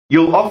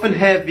You'll often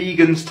hear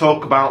vegans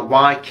talk about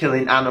why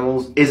killing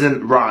animals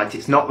isn't right,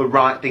 it's not the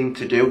right thing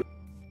to do.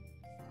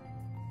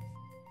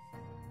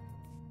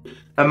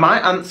 And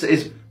my answer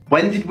is,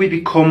 when did we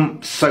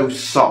become so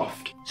soft?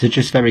 So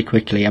just very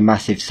quickly, a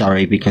massive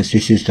sorry, because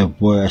this is the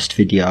worst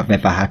video I've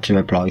ever had to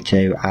reply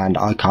to, and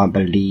I can't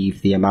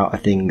believe the amount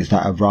of things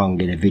that are wrong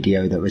in a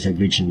video that was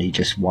originally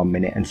just 1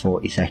 minute and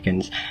 40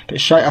 seconds. But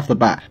straight off the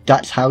bat,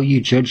 that's how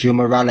you judge your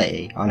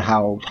morality, on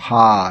how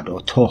hard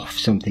or tough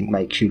something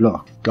makes you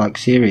look. Like,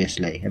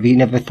 seriously, have you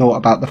never thought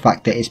about the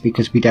fact that it's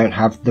because we don't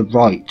have the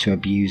right to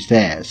abuse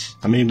theirs?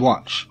 I mean,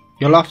 watch.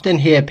 You'll often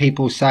hear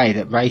people say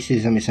that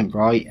racism isn't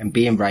right and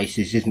being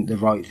racist isn't the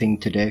right thing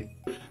to do.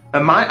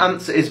 And my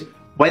answer is,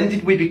 when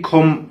did we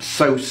become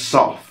so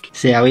soft?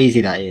 See how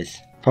easy that is?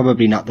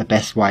 Probably not the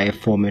best way of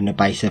forming a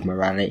base of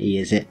morality,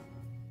 is it?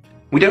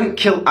 We don't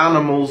kill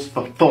animals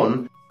for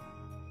fun.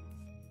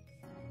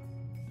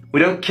 We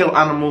don't kill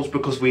animals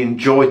because we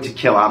enjoy to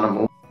kill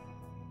animals.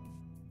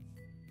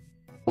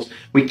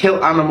 We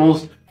kill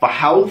animals for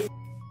health.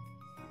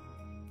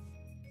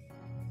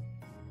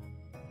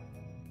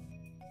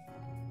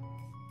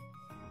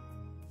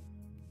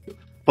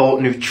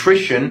 For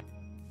nutrition.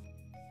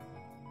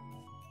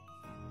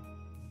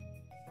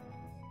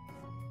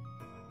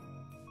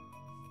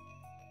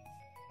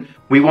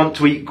 We want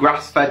to eat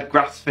grass-fed,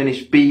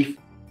 grass-finished beef.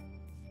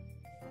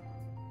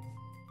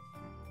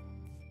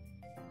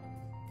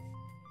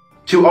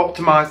 To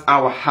optimise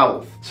our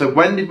health. So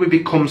when did we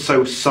become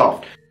so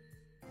soft?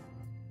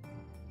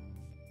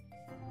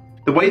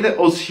 The way that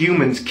us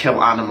humans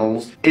kill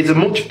animals is a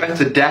much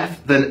better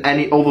death than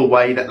any other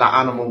way that that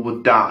animal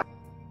would die.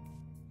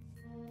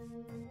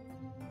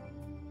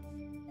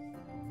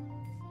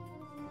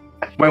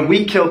 When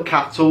we kill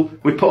cattle,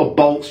 we put a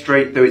bolt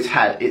straight through its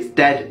head. It's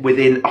dead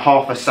within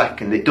half a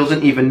second. It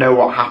doesn't even know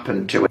what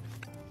happened to it.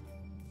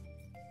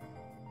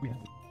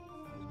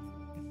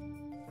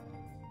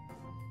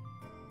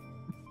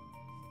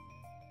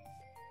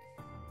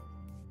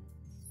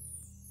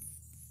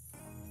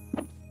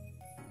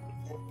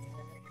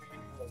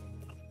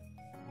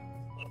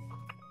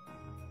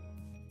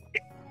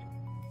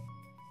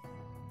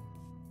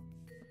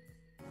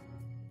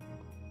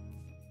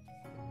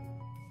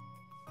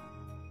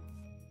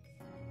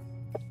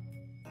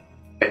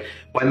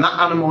 When that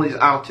animal is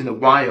out in the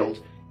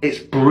wild, it's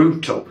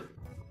brutal.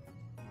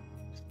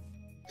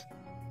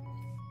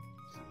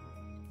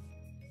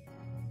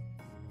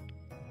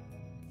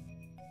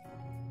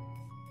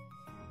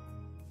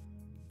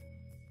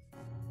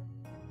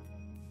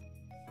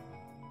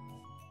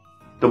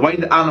 The way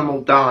the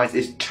animal dies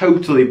is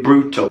totally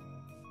brutal.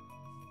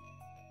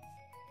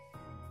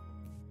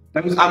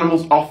 Those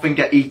animals often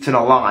get eaten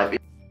alive.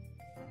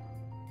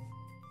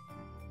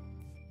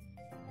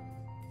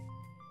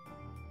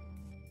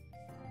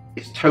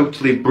 It's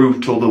totally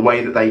brutal the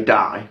way that they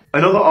die.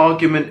 Another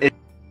argument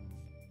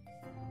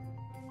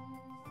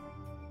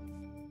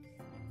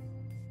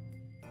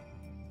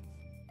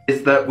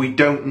is that we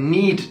don't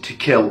need to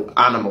kill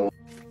animals.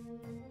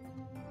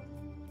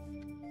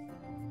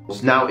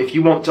 Now, if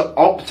you want to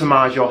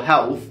optimize your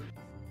health,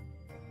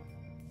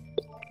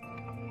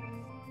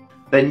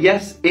 then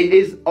yes, it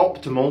is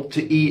optimal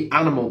to eat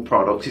animal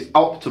products. It's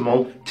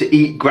optimal to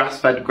eat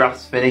grass-fed,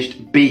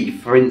 grass-finished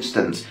beef, for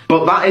instance.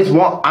 But that is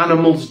what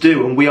animals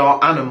do, and we are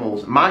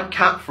animals. My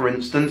cat, for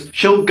instance,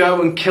 she'll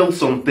go and kill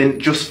something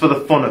just for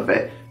the fun of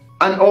it.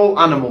 And all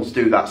animals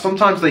do that.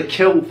 Sometimes they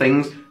kill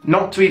things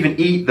not to even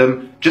eat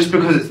them, just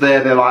because it's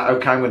there, they're like,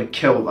 okay, I'm going to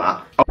kill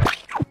that.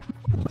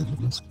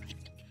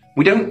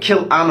 We don't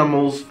kill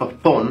animals for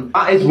fun.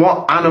 That is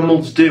what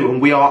animals do,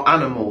 and we are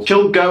animals.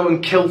 She'll go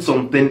and kill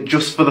something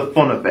just for the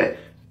fun of it.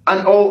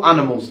 And all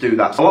animals do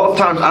that. A lot of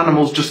times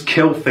animals just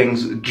kill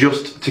things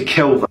just to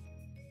kill them.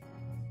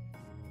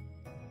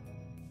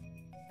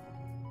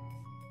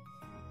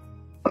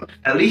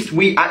 At least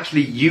we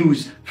actually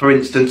use, for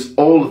instance,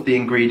 all of the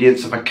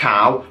ingredients of a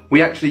cow.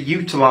 We actually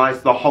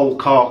utilise the whole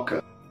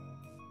carcass.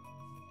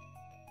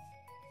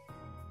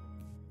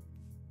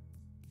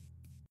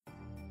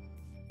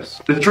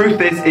 The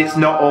truth is, it's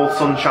not all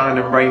sunshine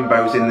and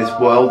rainbows in this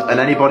world, and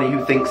anybody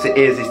who thinks it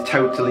is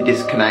totally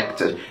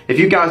disconnected. If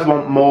you guys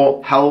want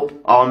more help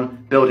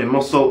on building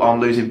muscle, on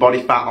losing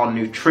body fat, on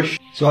nutrition...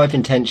 So I've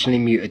intentionally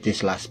muted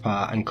this last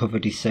part and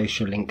covered his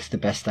social links the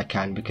best I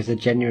can, because I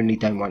genuinely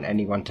don't want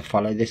anyone to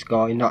follow this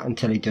guy, not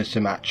until he does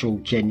some actual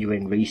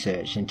genuine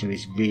research into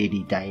his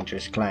really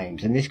dangerous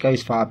claims, and this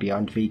goes far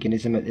beyond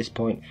veganism at this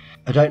point.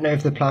 I don't know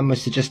if the plan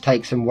was to just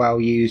take some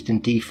well-used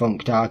and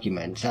defunct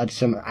arguments, add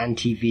some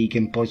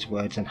anti-vegan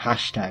buzzwords and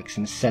hashtags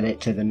and sell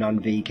it to the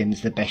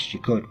non-vegans the best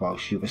you could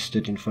whilst you were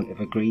stood in front of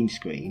a green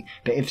screen,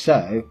 but if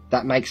so,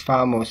 that makes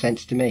far more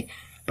sense to me.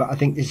 But I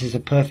think this is a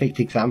perfect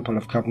example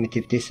of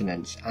cognitive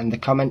dissonance, and the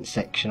comments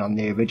section on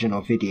the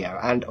original video,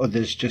 and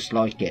others just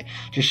like it,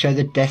 just show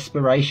the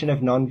desperation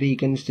of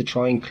non-vegans to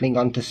try and cling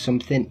on to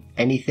something,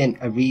 anything,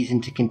 a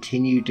reason to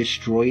continue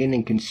destroying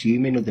and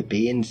consuming other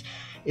beings.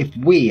 If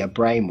we are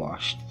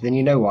brainwashed, then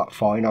you know what,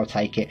 fine, I'll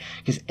take it,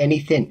 because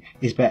anything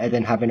is better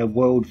than having a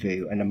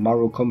worldview and a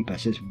moral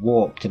compass as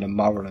warped and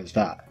immoral as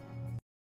that.